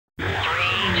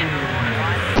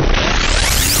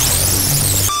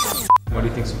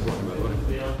What do you think is important about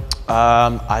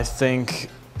voting? I think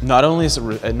not only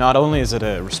is it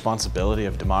a responsibility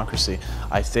of democracy,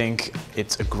 I think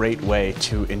it's a great way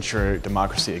to ensure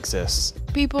democracy exists.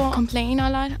 People complain a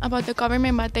lot about the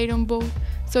government, but they don't vote.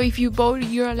 So if you vote,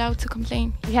 you're allowed to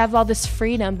complain. We have all this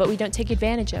freedom, but we don't take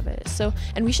advantage of it.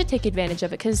 And we should take advantage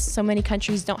of it because so many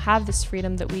countries don't have this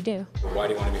freedom that we do. Why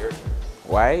do you want to be heard?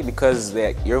 Why? Because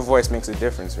your voice makes a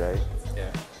difference, right?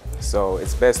 Yeah. So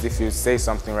it's best if you say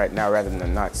something right now rather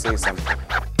than not say something.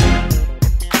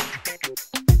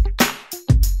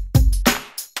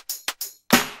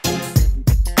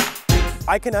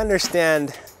 I can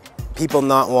understand people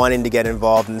not wanting to get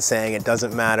involved and saying it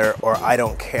doesn't matter or I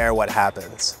don't care what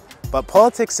happens. But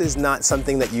politics is not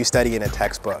something that you study in a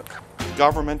textbook.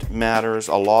 Government matters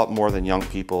a lot more than young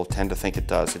people tend to think it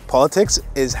does. Politics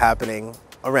is happening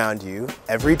around you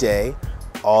every day,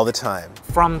 all the time.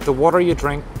 From the water you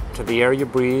drink, to the air you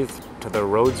breathe, to the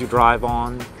roads you drive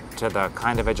on, to the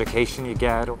kind of education you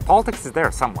get, politics is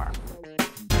there somewhere.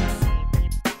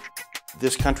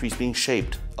 This country's being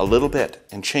shaped a little bit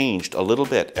and changed a little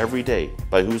bit every day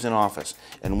by who's in office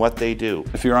and what they do.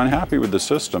 If you're unhappy with the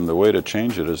system, the way to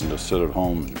change it isn't to sit at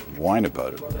home and whine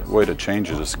about it. The way to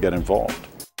change it is to get involved.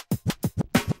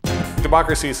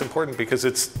 Democracy is important because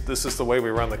this is the way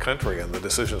we run the country, and the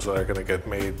decisions that are going to get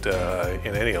made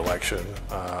in any election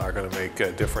are going to make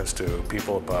a difference to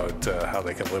people about how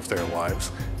they can live their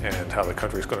lives and how the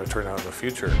country is going to turn out in the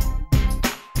future.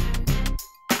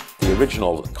 The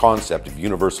original concept of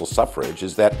universal suffrage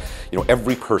is that,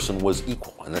 every person was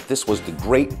equal, and that this was the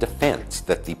great defense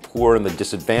that the poor and the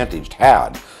disadvantaged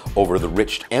had over the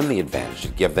rich and the advantaged.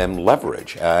 It gave them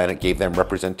leverage, and it gave them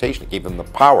representation. It gave them the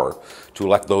power to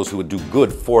elect those who would do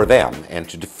good for them and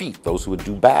to defeat those who would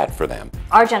do bad for them.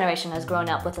 Our generation has grown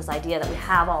up with this idea that we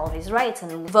have all of these rights,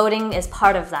 and voting is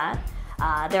part of that.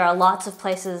 There are lots of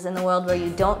places in the world where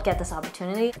you don't get this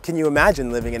opportunity. Can you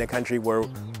imagine living in a country where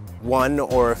one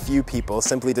or a few people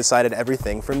simply decided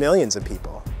everything for millions of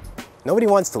people? Nobody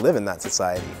wants to live in that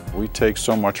society. We take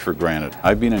so much for granted.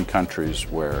 I've been in countries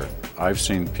where I've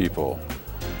seen people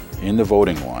in the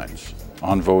voting lines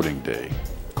on voting day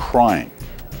crying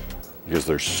because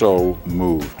they're so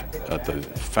moved at the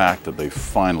fact that they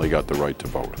finally got the right to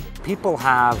vote. People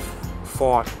have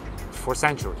fought for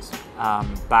centuries,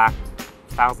 back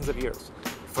thousands of years,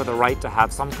 for the right to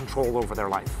have some control over their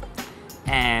life.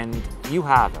 And you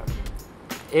have it.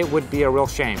 It would be a real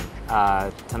shame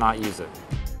to not use it.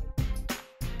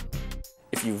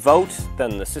 If you vote,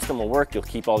 then the system will work. You'll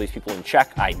keep all these people in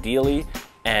check, ideally,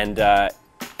 and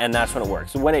that's when it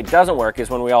works. So when it doesn't work is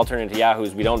when we all turn into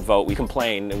yahoos, we don't vote, we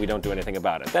complain, and we don't do anything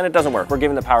about it. Then it doesn't work. We're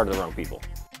giving the power to the wrong people.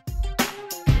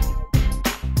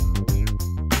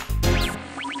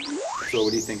 So what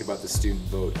do you think about the student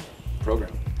vote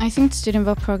program? I think the student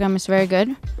vote program is very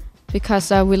good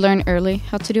because we learn early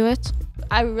how to do it.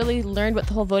 I really learned what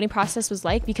the whole voting process was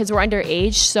like because we're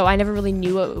underage, so I never really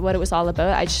knew what it was all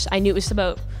about. I knew it was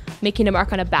about making a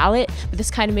mark on a ballot, but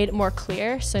this kind of made it more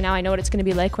clear, so now I know what it's going to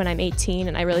be like when I'm 18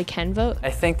 and I really can vote. I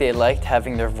think they liked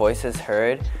having their voices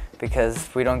heard because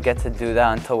we don't get to do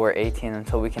that until we're 18,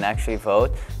 until we can actually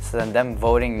vote. So then them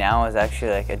voting now is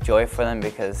actually like a joy for them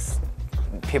because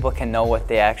people can know what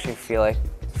they actually feel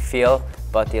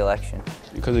about the election.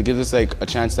 Because it gives us a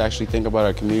chance to actually think about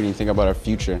our community, think about our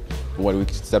future, and what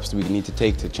steps we need to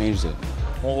take to change it.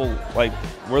 Well,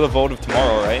 we're the vote of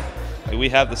tomorrow, right? We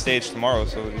have the stage tomorrow,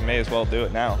 so we may as well do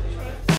it now.